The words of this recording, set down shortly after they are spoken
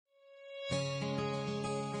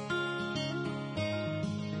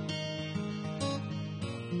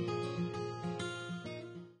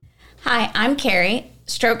Hi, I'm Carrie,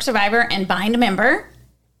 stroke survivor and Bind member.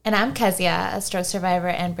 And I'm Kezia, a stroke survivor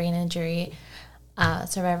and brain injury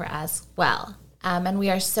survivor as well. And we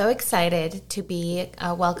are so excited to be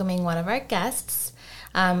welcoming one of our guests.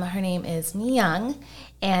 Her name is Myung,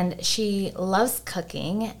 and she loves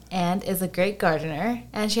cooking and is a great gardener.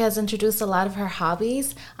 And she has introduced a lot of her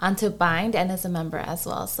hobbies onto Bind and is a member as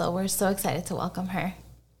well. So we're so excited to welcome her.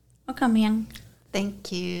 Welcome, Myung.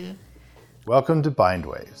 Thank you. Welcome to Bind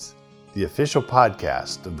Waves, the official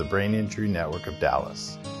podcast of the Brain Injury Network of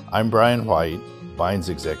Dallas. I'm Brian White, Bind's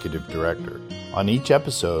Executive Director. On each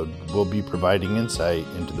episode, we'll be providing insight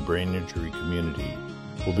into the brain injury community.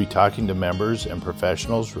 We'll be talking to members and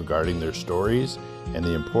professionals regarding their stories and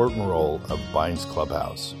the important role of Bind's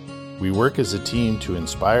Clubhouse. We work as a team to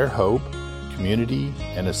inspire hope, community,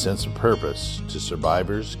 and a sense of purpose to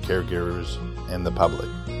survivors, caregivers, and the public.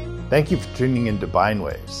 Thank you for tuning into Bind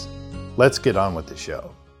Waves. Let's get on with the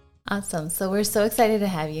show. Awesome. So we're so excited to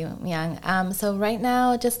have you, Myung. So right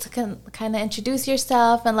now, just to kind of introduce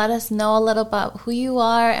yourself and let us know a little about who you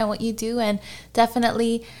are and what you do, and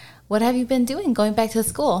definitely what have you been doing going back to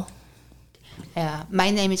school?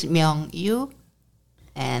 My name is Myung Yu,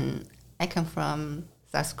 and I come from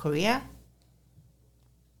South Korea.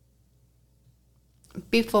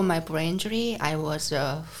 Before my brain injury, I was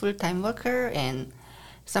a full-time worker and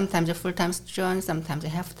sometimes a full-time student, sometimes a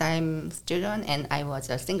half-time student, and I was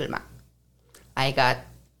a single mom. I got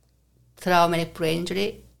traumatic brain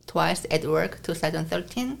injury twice at work,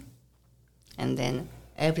 2013, and then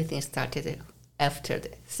everything started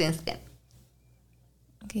since then.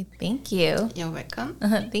 Okay, thank you. You're welcome.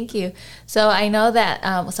 Thank you. So I know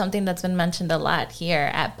that something that's been mentioned a lot here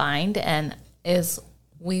at Bind and is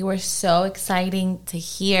we were so exciting to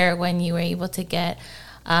hear when you were able to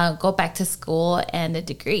go back to school and a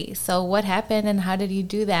degree. So what happened and how did you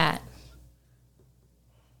do that?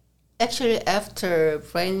 Actually, after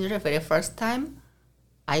brain injury very first time,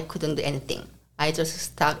 I couldn't do anything. I just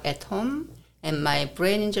stuck at home, and my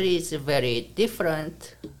brain injury is very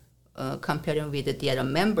different comparing with the other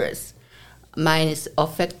members. Mine is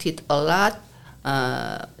affected a lot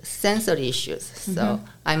sensory issues. So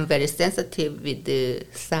I'm very sensitive with the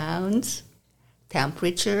sounds,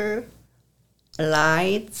 temperature,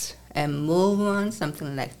 lights, and movement,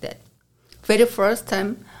 something like that. Very first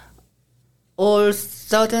time, all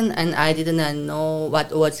sudden, and I did not know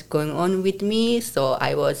what was going on with me, so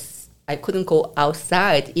I couldn't go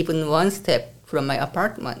outside even one step from my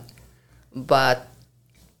apartment. But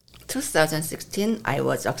 2016, I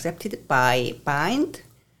was accepted by Bind,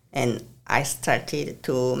 and I started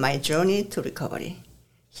my journey to recovery.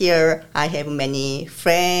 Here, I have many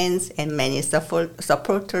friends and many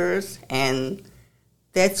supporters, and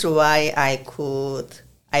that's why I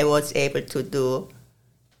was able to do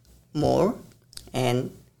more.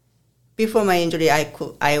 And before my injury,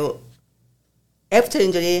 after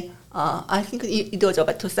injury, I think it was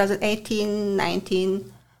about 2018,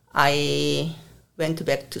 19, I went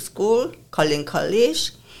back to school, Collin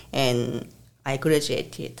College, and I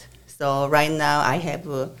graduated. So right now I have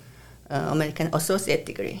American Associate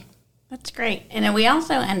degree. That's great. And then we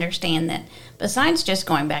also understand that besides just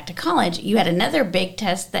going back to college, you had another big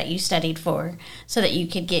test that you studied for so that you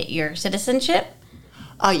could get your citizenship.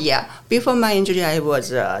 Oh, yeah. Before my injury, I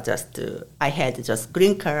was I had just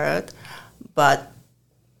green card, but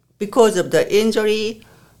because of the injury,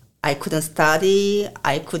 I couldn't study,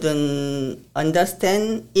 I couldn't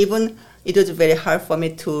understand. Even it was very hard for me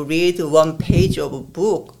to read one page of a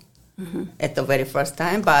book at the very first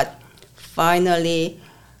time, but finally,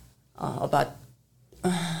 about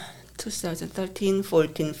 2013,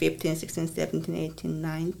 14, 15, 16, 17, 18,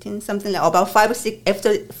 19, something like about 5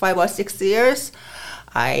 or 6 years,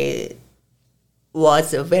 I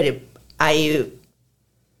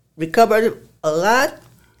recovered a lot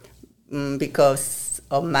because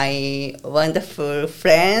of my wonderful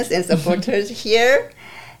friends and supporters here.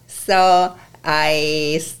 So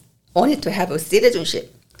I wanted to have a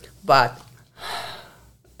citizenship, but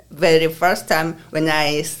very first time when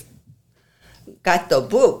I got the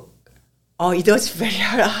book, it was very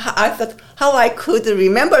hard. I thought how I could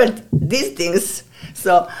remember these things.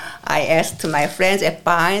 So I asked my friends at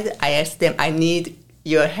Bind, I asked them, I need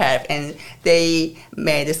your help. And they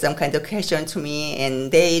made some kind of question to me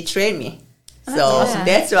and they trained me. So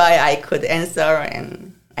that's why I could answer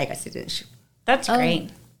and I got citizenship. That's great.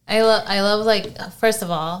 I love first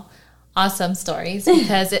of all, awesome stories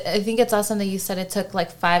because I think it's awesome that you said it took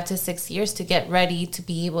 5 to 6 years to get ready to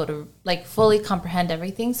be able to fully comprehend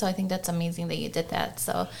everything. So I think that's amazing that you did that.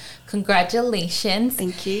 So congratulations.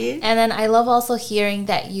 Thank you. And then I love also hearing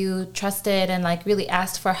that you trusted and really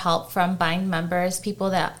asked for help from Bind members, people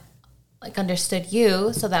that like understood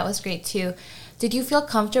you, so that was great too. Did you feel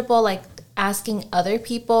comfortable like asking other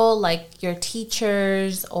people, like your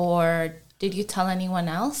teachers, or did you tell anyone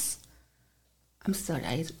else? I'm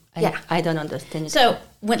sorry, Yeah. I don't understand. So,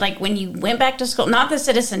 when you went back to school, not the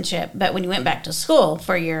citizenship, but when you went back to school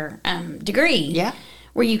for your degree, Yeah.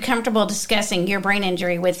 were you comfortable discussing your brain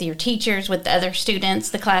injury with your teachers, with the other students,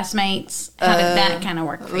 the classmates? How did that kind of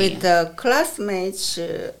work for with you? the classmates,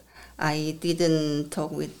 I didn't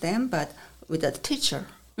talk with them, but with the teacher,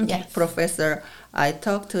 Okay. professor, I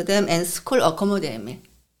talked to them, and school accommodate me.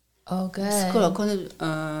 Oh, good.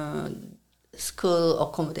 School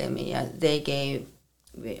accommodate me. They gave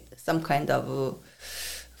me some kind of,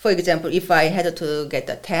 for example, if I had to get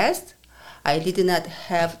a test, I did not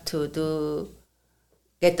have to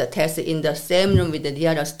get the test in the same room with the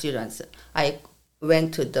other students. I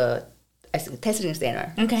went to the testing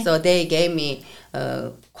center. Okay. So they gave me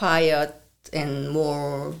quiet and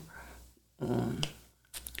more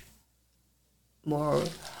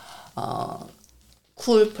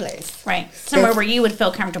cool place. Right. Somewhere where you would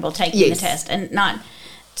feel comfortable taking the Yes. test and not,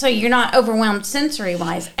 so you're not overwhelmed sensory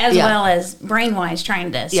wise as Yeah. well as brain wise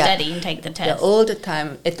trying to Yeah. study and take the test. All the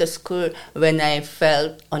time at the school, when I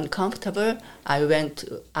felt uncomfortable, I went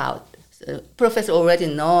out. So professor already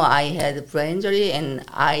know I had brain injury and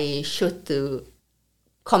I should to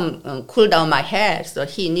cool down my head. So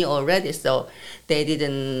he knew already. So they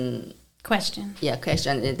didn't Question.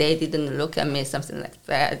 question. They didn't look at me something like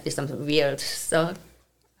that. It's something weird. So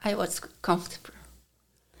I was comfortable.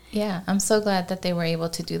 Yeah, I'm so glad that they were able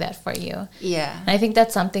to do that for you. Yeah. And I think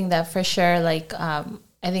that's something that for sure, like, I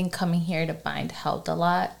think coming here to Bind helped a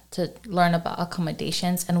lot to learn about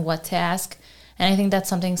accommodations and what to ask. And I think that's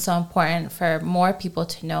something so important for more people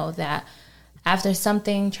to know, that after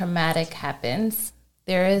something traumatic happens,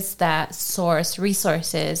 there is that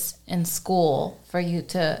resources in school for you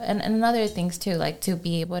to, and other things too, like to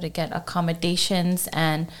be able to get accommodations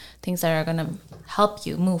and things that are going to help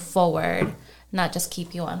you move forward, not just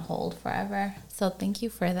keep you on hold forever. So thank you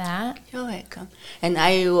for that. You're welcome. And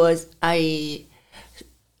I was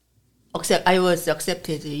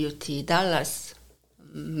accepted to UT Dallas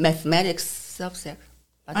mathematics subject,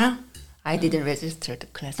 but Wow. I didn't register the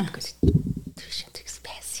class because tuition is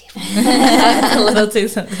expensive. It's a little too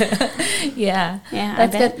something. Yeah. Yeah, I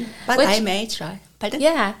That's bet. good. But Which- I may try. Pardon?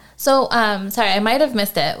 Yeah. So, sorry, I might have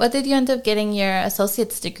missed it. What did you end up getting your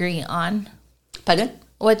associate's degree on? Pardon?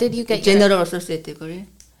 What did you get your... General associate degree.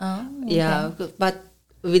 Oh, Yeah, but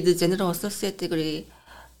with the general associate degree,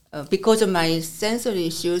 because of my sensory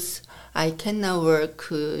issues, I cannot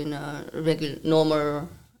work in a regular, normal,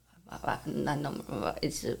 not normal,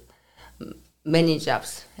 it's many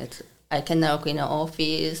jobs. I cannot work in an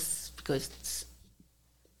office because it's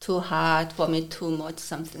too hard for me, too much,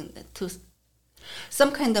 some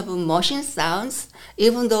kind of machine sounds,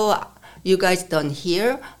 even though you guys don't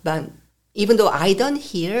hear, but even though I don't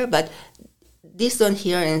hear, but this don't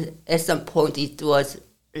hear, and at some point it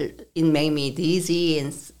made me dizzy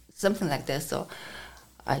and something like that. So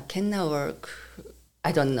I cannot work.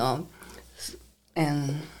 I don't know,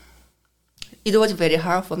 and it was very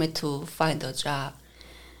hard for me to find a job.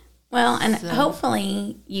 Well, and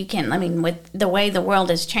hopefully you can, I mean, with the way the world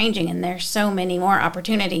is changing and there's so many more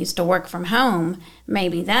opportunities to work from home,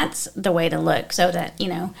 maybe that's the way to look so that,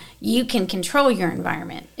 you can control your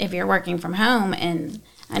environment if you're working from home. And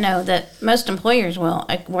I know that most employers will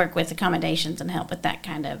work with accommodations and help with that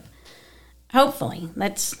kind of, hopefully.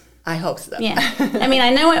 I hope so. Yeah. I mean,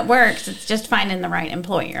 I know it works. It's just finding the right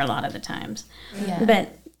employer a lot of the times. Yeah.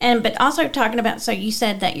 But also talking about, so you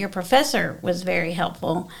said that your professor was very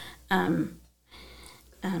helpful.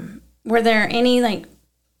 Were there any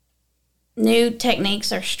new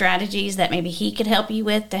techniques or strategies that maybe he could help you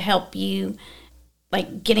with to help you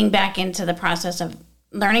getting back into the process of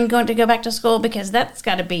learning to go back to school? Because that's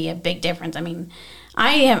got to be a big difference. I mean,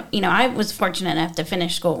 I was fortunate enough to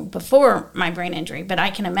finish school before my brain injury, but I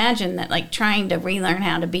can imagine that trying to relearn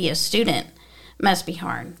how to be a student must be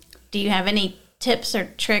hard. Do you have any tips or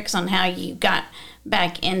tricks on how you got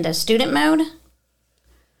back into student mode?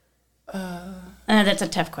 I know that's a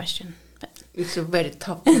tough question. But. It's a very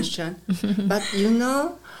tough question. But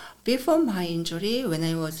before my injury, when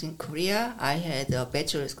I was in Korea, I had a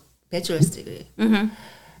bachelor's degree.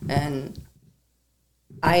 Mm-hmm. And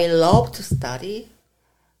I love to study.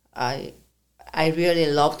 I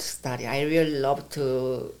really love to study. I really love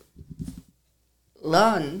to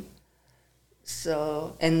learn.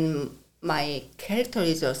 So, and my character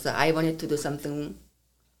is also, I wanted to do something.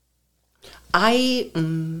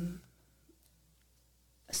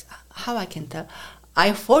 How I can tell?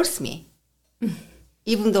 I force me.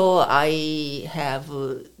 even though I have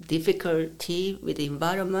difficulty with the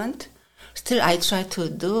environment, still I try to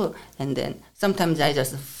do, and then sometimes I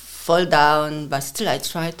just fall down, but still I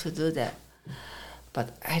try to do that.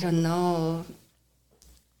 But I don't know.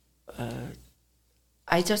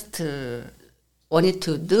 I just wanted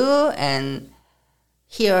to do, and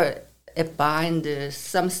here at Bind,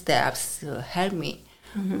 some steps help me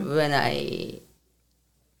when I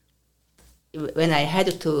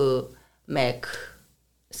had to make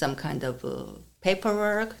some kind of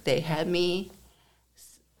paperwork. They help me.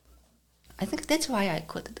 I think that's why I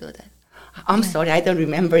could do that. I'm sorry, I don't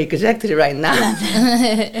remember exactly right now.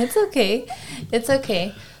 It's okay. It's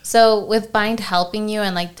okay. So with Bind helping you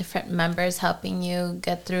and like different members helping you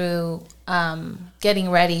get through getting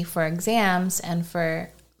ready for exams and for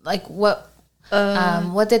like what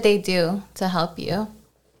did they do to help you?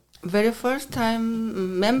 Very first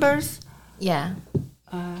time members, Yeah.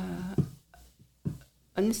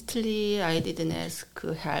 honestly, I didn't ask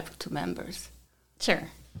help to members. Sure.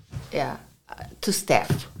 Yeah, to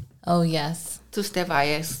staff. Oh, yes. To staff, I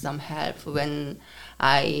asked some help when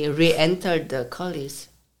I re-entered the college.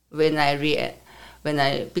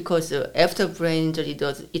 Because after brain injury,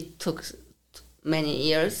 it took many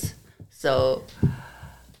years, so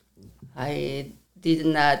I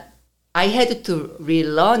had to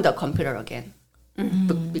relearn the computer again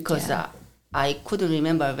because I couldn't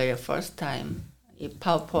remember very first time if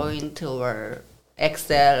PowerPoint or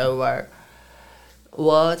Excel or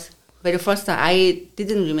Word. Very first time I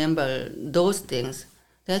didn't remember those things.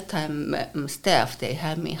 That time staff, they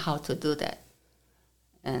helped me how to do that.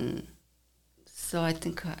 And so I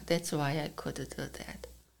think that's why I could do that.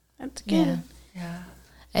 That's good. Yeah. Yeah.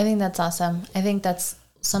 I think that's awesome. I think that's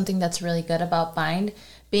something that's really good about Bind,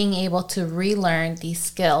 being able to relearn these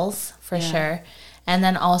skills for sure, and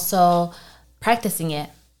then also practicing it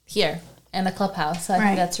here in the clubhouse. So I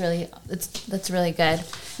think that's really good.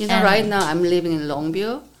 You know, right now I'm living in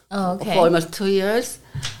Longview for almost 2 years,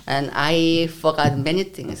 and I forgot many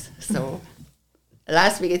things. So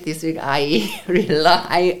last week, this week, I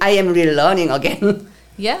am relearning again.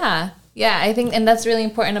 Yeah. I think, and that's really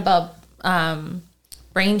important about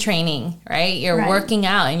brain training, right? You're working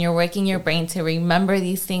out and you're working your brain to remember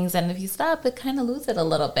these things. And if you stop, it kind of lose it a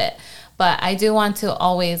little bit. But I do want to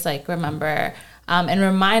always like remember and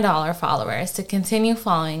remind all our followers to continue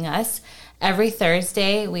following us. Every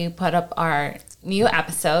Thursday, we put up our new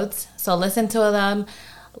episodes. So listen to them,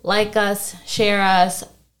 like us, share us,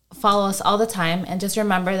 follow us all the time. And just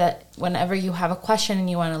remember that whenever you have a question and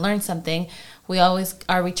you want to learn something, we always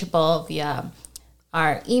are reachable via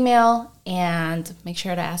our email, and make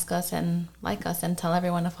sure to ask us and like us and tell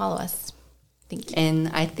everyone to follow us. Thank you. And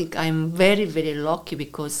I think I'm very, very lucky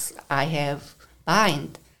because I have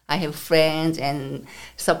Bind. I have friends and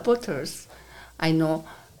supporters. I know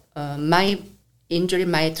my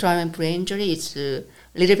trauma and brain injury is a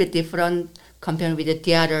little bit different compared with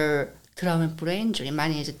the other trauma and brain injury.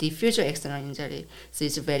 Mine is a diffuse external injury, so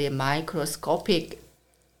it's a very microscopic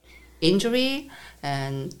injury,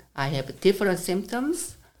 and I have different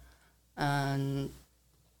symptoms.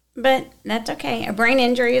 But that's okay. A brain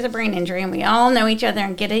injury is a brain injury, and we all know each other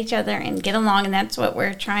and get each other and get along, and that's what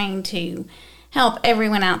we're trying to help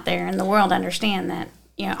everyone out there in the world understand, that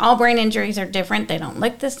all brain injuries are different. They don't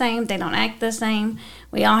look the same. They don't act the same.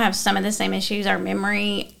 We all have some of the same issues, our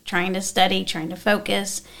memory, trying to study, trying to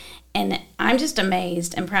focus. And I'm just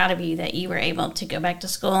amazed and proud of you that you were able to go back to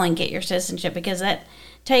school and get your citizenship, because that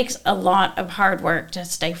takes a lot of hard work to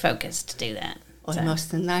stay focused to do that.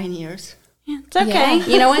 Almost 9 years. Yeah, it's okay. Yeah.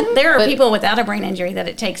 You know what? There are people without a brain injury that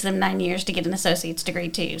it takes them 9 years to get an associate's degree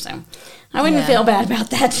too. So I wouldn't feel bad about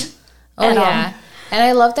that. Oh, yeah. And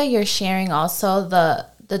I love that you're sharing also the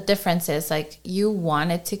differences. Like, you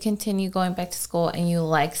wanted to continue going back to school and you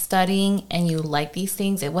like studying and you like these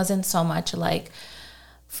things. It wasn't so much like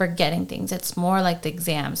forgetting things. It's more like the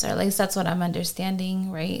exams, or at least that's what I'm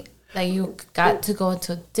understanding, right? That you got to go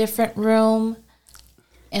into a different room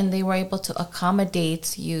and they were able to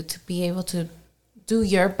accommodate you to be able to do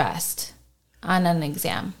your best on an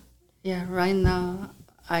exam. Yeah, right now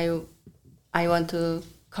I want to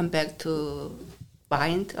come back to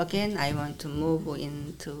Bind again. I want to move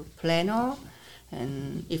into Plano,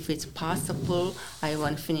 and if it's possible, I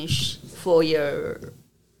want to finish 4 year.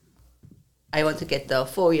 I want to get the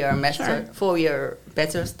 4 year master, 4 year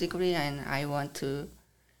bachelor's degree, and I want to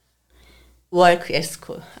work at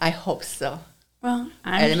school. I hope so. Well,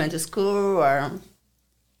 elementary school or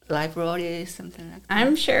library, something like that.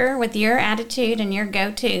 I'm sure with your attitude and your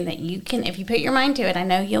go-to that you can, if you put your mind to it, I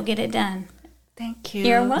know you'll get it done. Thank you.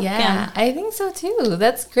 You're welcome. Yeah, I think so too.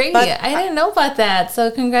 That's great. But I didn't know about that. So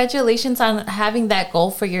congratulations on having that goal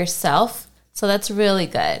for yourself. So that's really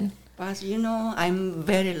good. But I'm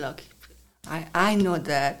very lucky. I know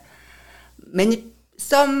that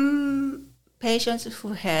some patients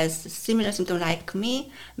who has similar symptoms like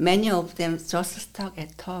me, many of them just stuck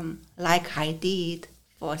at home, like I did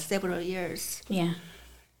for several years. Yeah.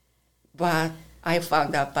 But I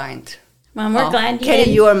found a bind. Well, we're glad you Kelly,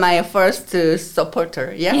 did. you are my first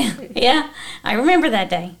supporter. Yeah? Yeah. Yeah. I remember that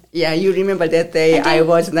day. Yeah, you remember that day I do. I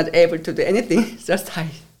was not able to do anything. Just I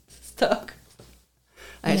stuck.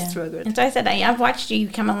 I Yeah. struggled. And so I said, I've watched you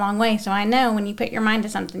come a long way, so I know when you put your mind to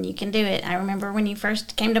something, you can do it. I remember when you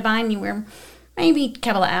first came to Bind, you were maybe a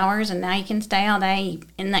couple of hours, and now you can stay all day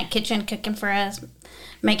in that kitchen cooking for us,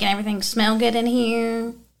 making everything smell good in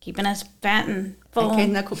here, keeping us fat and full. I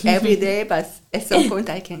cannot cook every day, but at some point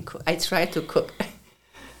I can cook. I try to cook.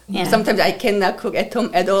 Yeah. Sometimes I cannot cook at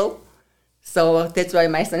home at all. So that's why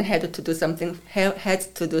my son had to do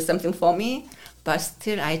something for me, but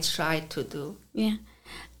still I try to do. Yeah.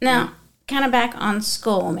 Now, kind of back on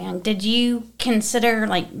school, man, did you consider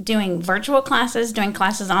like doing virtual classes, doing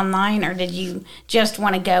classes online, or did you just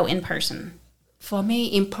want to go in person? For me,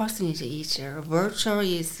 in person is easier. Virtual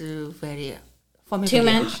is very, for me, Too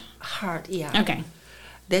very much? hard. Yeah. Okay.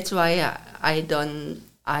 That's why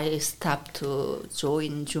I stopped to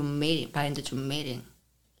join Zoom meeting, Bind the Zoom meeting.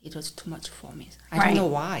 It was too much for me. I Right. don't know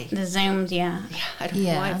why. The Zooms, yeah. Yeah, I don't know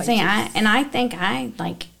Yeah. why. But See, just- I think I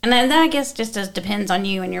like, and then I guess just as depends on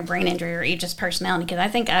you and your brain injury or just personality. Because I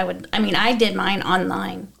think I did mine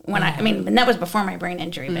online when and that was before my brain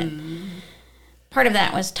injury, but part of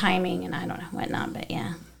that was timing and I don't know whatnot. But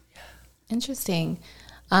yeah, Interesting.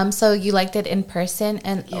 So you liked it in person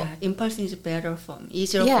and yeah, in person is better for me,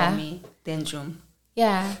 easier Yeah. for me than Zoom.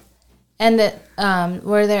 yeah. And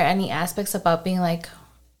were there any aspects about being like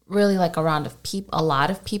really like around a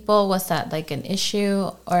lot of people? Was that like an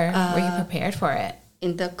issue, or were you prepared for it?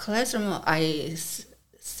 In the classroom, I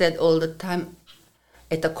sat all the time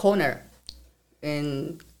at the corner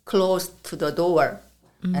and close to the door,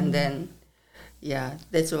 and then, yeah,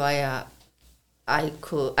 that's why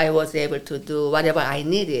I was able to do whatever I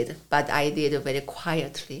needed, but I did it very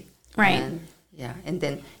quietly. Right. And, yeah, and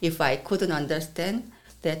then if I couldn't understand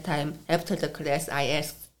that time after the class, I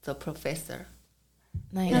asked the professor.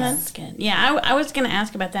 Nice. No, that's good. Yeah, I was going to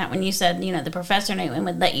ask about that when you said the professor knew and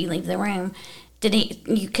would let you leave the room. Did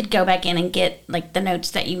you could go back in and get like the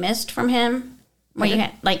notes that you missed from him? Where you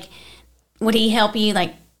had, like, would he help you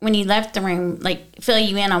like when you left the room, like fill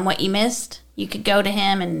you in on what you missed? You could go to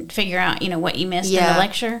him and figure out what you missed in Yeah. the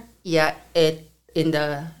lecture. Yeah, in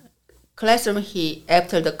the classroom,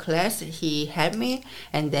 after the class, he helped me,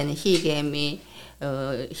 and then he gave me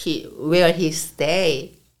where he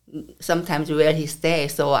stay. Sometimes where he stay,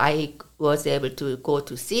 so I was able to go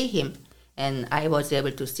to see him, and I was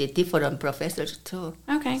able to see different professors too.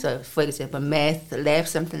 Okay. So, for example, math lab,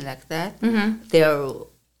 something like that. Mm-hmm.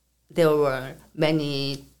 There were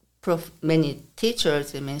many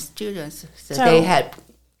teachers and many students, so So- they helped.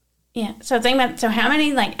 Yeah. So how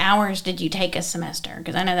many like hours did you take a semester?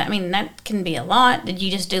 Because I know that that can be a lot. Did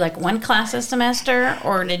you just do like one class a semester,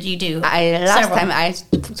 or did you do Last several? time I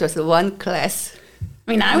took just one class.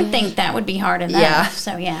 I would think that would be hard enough. Yeah.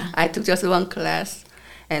 So yeah. I took just one class,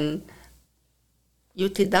 and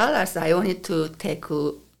UT Dallas, I only to take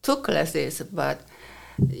 2 classes, but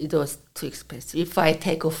it was too expensive. If I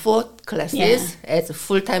take 4 classes as a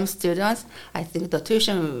full-time student, I think the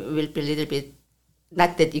tuition will be a little bit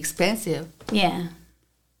not that expensive. Yeah.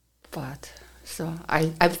 But so I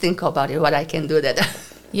think about it, what I can do that.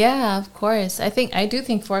 Yeah, of course. I do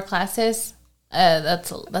think 4 classes. That's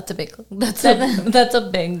a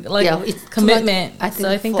big like it's commitment. Too much. So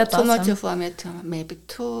I think that's too awesome. much for me. Maybe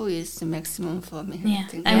 2 is the maximum for me. Yeah.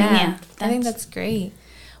 think. I think that's great.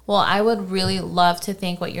 Well, I would really love to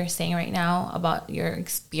think what you're saying right now about your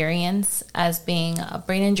experience as being a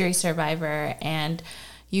brain injury survivor and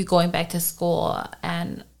you going back to school.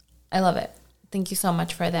 And I love it. Thank you so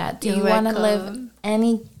much for that. Do You're you want to welcome. leave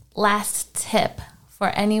any last tip for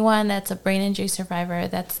anyone that's a brain injury survivor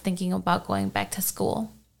that's thinking about going back to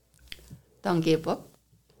school? Don't give up.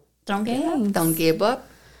 Don't give up. Don't give up.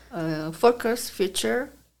 Focus future.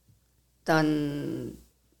 Don't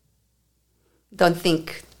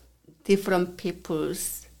think different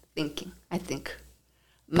people's thinking. I think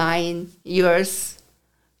mine, yours,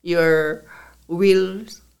 your will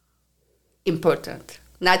important,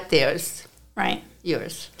 not theirs. Right.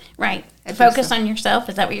 years. Right. I think Focus so. on yourself.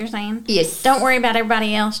 Is that what you're saying? Yes. Don't worry about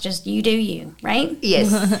everybody else. Just you do you, right?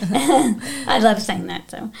 Yes. I love saying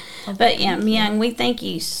that. So, but yeah, Myung, we thank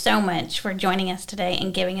you so much for joining us today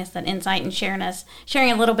and giving us that insight and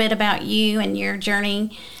sharing a little bit about you and your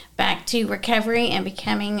journey back to recovery and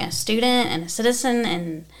becoming a student and a citizen.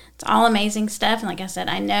 And it's all amazing stuff. And like I said,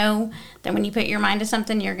 I know that when you put your mind to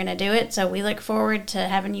something, you're going to do it. So we look forward to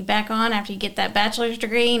having you back on after you get that bachelor's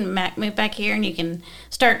degree and move back here, and you can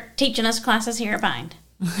start teaching us classes here at Bind.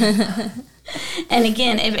 And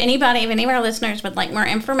again, if any of our listeners would like more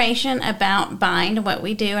information about Bind, what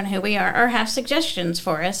we do and who we are, or have suggestions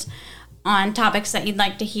for us on topics that you'd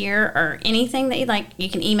like to hear or anything that you'd like,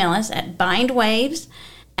 you can email us at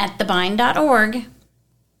bindwaves@thebind.org.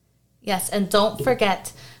 Yes, and don't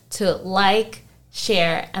forget to like,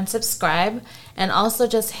 share, and subscribe, and also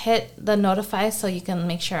just hit the notify so you can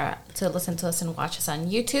make sure to listen to us and watch us on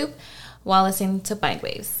YouTube while listening to Bind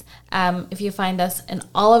Waves. If you find us in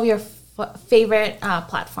all of your favorite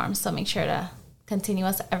platforms, so make sure to continue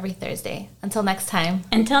us every Thursday. Until next time.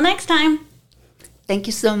 Until next time. Thank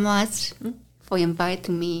you so much for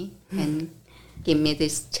inviting me and give me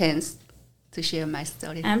this chance to share my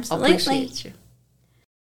story. Absolutely. Appreciate you.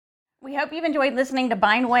 We hope you've enjoyed listening to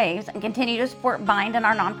Bind Waves and continue to support Bind and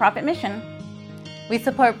our nonprofit mission. We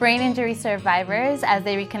support brain injury survivors as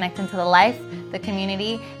they reconnect into the life, the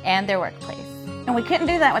community, and their workplace. And we couldn't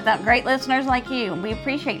do that without great listeners like you. We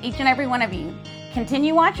appreciate each and every one of you.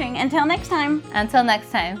 Continue watching. Until next time. Until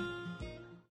next time.